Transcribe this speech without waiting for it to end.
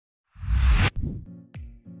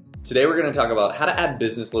Today we're going to talk about how to add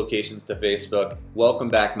business locations to Facebook. Welcome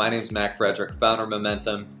back. My name is Mac Frederick, founder of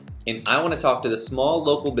Momentum, and I want to talk to the small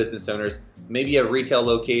local business owners. Maybe you have retail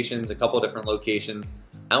locations, a couple different locations.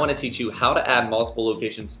 I want to teach you how to add multiple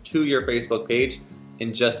locations to your Facebook page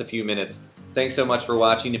in just a few minutes. Thanks so much for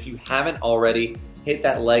watching. If you haven't already, hit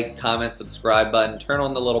that like, comment, subscribe button, turn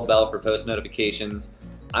on the little bell for post notifications.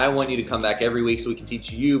 I want you to come back every week so we can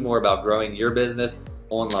teach you more about growing your business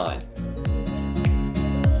online.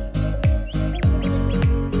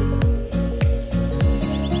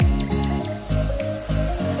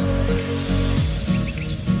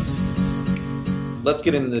 Let's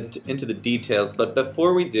get into the details, but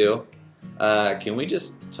before we do, can we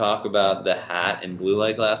just talk about the hat and blue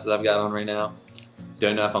light glasses I've got on right now?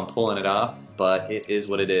 Don't know if I'm pulling it off, but it is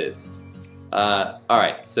what it is.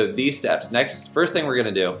 Alright, so these steps. First thing we're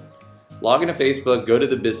going to do, log into Facebook, go to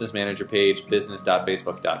the Business Manager page,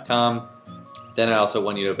 business.facebook.com. Then I also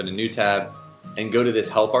want you to open a new tab and go to this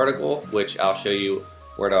help article, which I'll show you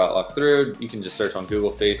where to walk through. You can just search on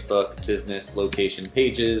Google, Facebook, business location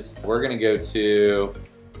pages. We're going to go to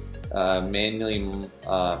manually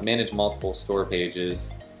manage multiple store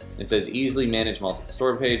pages. It says easily manage multiple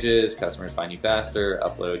store pages, customers find you faster,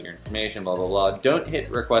 upload your information, blah, blah, blah. Don't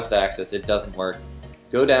hit request access, it doesn't work.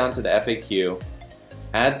 Go down to the FAQ,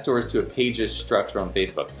 add stores to a pages structure on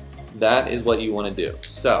Facebook. That is what you want to do.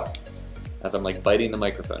 So, as I'm like biting the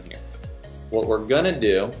microphone here, what we're gonna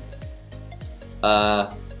do,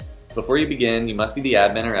 before you begin, you must be the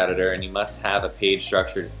admin or editor and you must have a page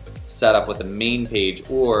structure set up with a main page,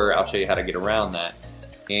 or I'll show you how to get around that.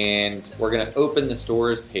 And we're going to open the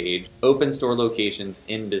stores page, open store locations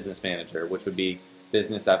in Business Manager, which would be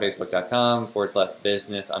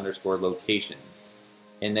business.facebook.com/business_locations.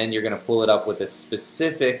 And then you're going to pull it up with a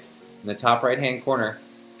specific, in the top right hand corner,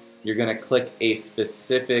 you're going to click a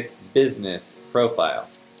specific business profile.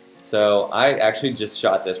 So I actually just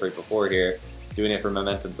shot this right before here, doing it for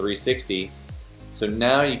Momentum 360. So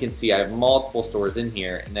now you can see I have multiple stores in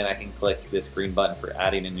here, and then I can click this green button for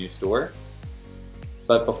adding a new store.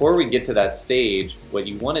 But before we get to that stage, what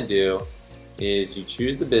you want to do is you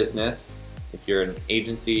choose the business. If you're an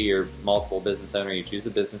agency or multiple business owner, you choose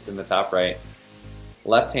the business in the top right.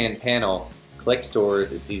 Left-hand panel, click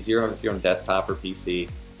stores. It's easier if you're on desktop or PC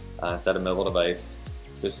instead of mobile device.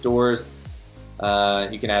 So stores,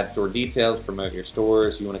 you can add store details, promote your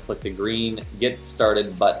stores. You want to click the green Get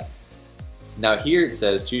Started button. Now here it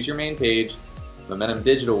says choose your main page. Momentum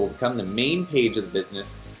Digital will become the main page of the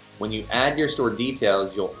business. When you add your store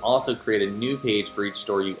details, you'll also create a new page for each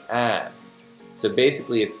store you add. So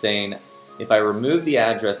basically it's saying if I remove the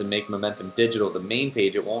address and make Momentum Digital the main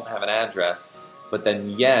page, it won't have an address. But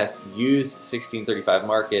then yes, use 1635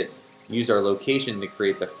 Market, use our location to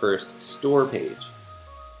create the first store page.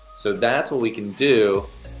 So that's what we can do,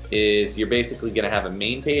 is you're basically going to have a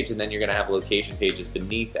main page and then you're going to have location pages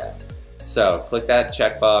beneath that. So click that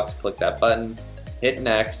checkbox, click that button, hit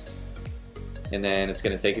next, and then it's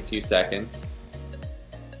going to take a few seconds.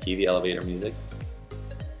 Key the elevator music.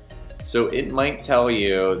 So it might tell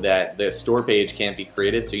you that the store page can't be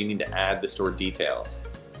created, so you need to add the store details.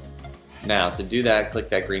 Now to do that, click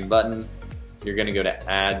that green button. You're going to go to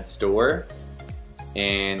Add Store,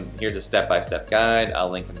 and here's a step-by-step guide. I'll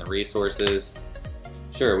link in the resources.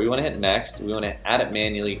 Sure, we want to hit next. We want to add it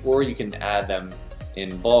manually, or you can add them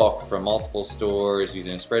in bulk from multiple stores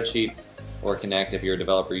using a spreadsheet, or connect if you're a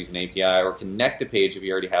developer using an API, or connect a page if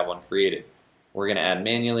you already have one created. We're going to add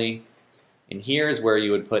manually, and here's where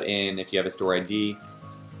you would put in, if you have a store ID,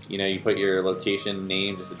 you put your location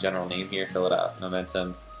name, just a general name here, fill it out,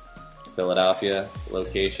 Momentum, Philadelphia,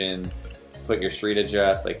 location, put your street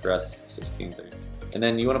address, like for us, 1630. And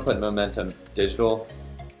then you want to put Momentum Digital,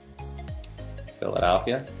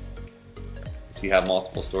 Philadelphia. If you have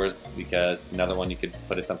multiple stores, because another one you could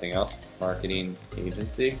put as something else, marketing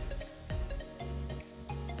agency.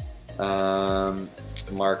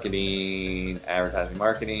 Marketing, advertising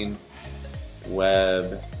marketing,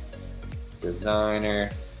 web designer.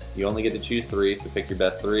 You only get to choose 3, so pick your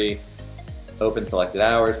best 3. Open selected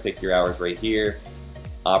hours, pick your hours right here.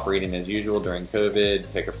 Operating as usual during COVID,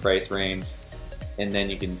 pick a price range, and then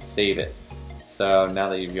you can save it. So now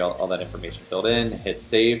that you've got all that information filled in, hit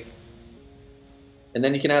save, and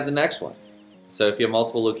then you can add the next one. So if you have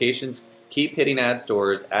multiple locations, keep hitting add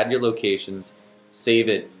stores, add your locations, save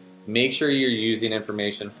it. Make sure you're using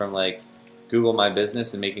information from like Google My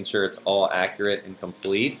Business and making sure it's all accurate and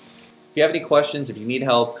complete. If you have any questions, if you need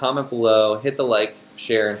help, comment below, hit the like,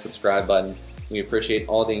 share, and subscribe button. We appreciate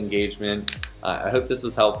all the engagement. I hope this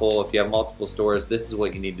was helpful. If you have multiple stores, this is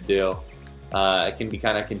what you need to do. It can be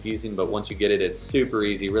kind of confusing, but once you get it, it's super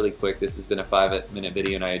easy, really quick. This has been a 5-minute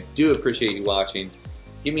video, and I do appreciate you watching.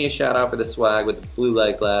 Give me a shout out for the swag with the blue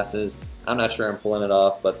light glasses. I'm not sure I'm pulling it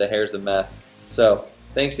off, but the hair's a mess. So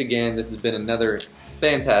thanks again. This has been another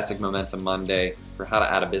fantastic Momentum Monday for how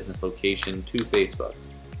to add a business location to Facebook.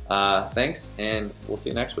 Thanks, and we'll see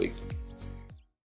you next week.